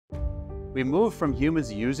We move from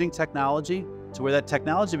humans using technology to where that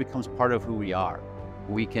technology becomes part of who we are.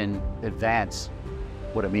 We can advance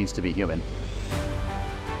what it means to be human.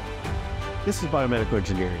 This is biomedical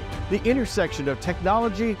engineering, the intersection of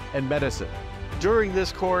technology and medicine. During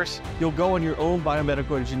this course, you'll go on your own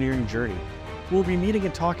biomedical engineering journey. We'll be meeting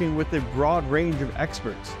and talking with a broad range of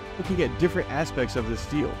experts, looking at different aspects of this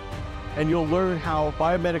field. And you'll learn how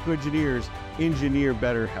biomedical engineers engineer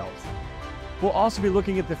better health. We'll also be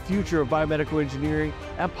looking at the future of biomedical engineering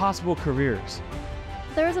and possible careers.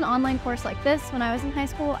 If there was an online course like this when I was in high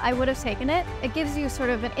school, I would have taken it. It gives you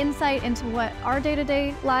sort of an insight into what our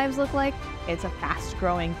day-to-day lives look like. It's a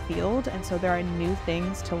fast-growing field, and so there are new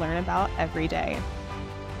things to learn about every day.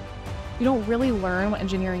 You don't really learn what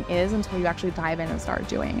engineering is until you actually dive in and start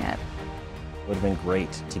doing it. It would have been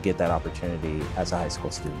great to get that opportunity as a high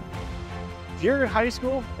school student. If you're in high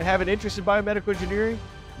school and have an interest in biomedical engineering,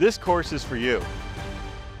 this course is for you.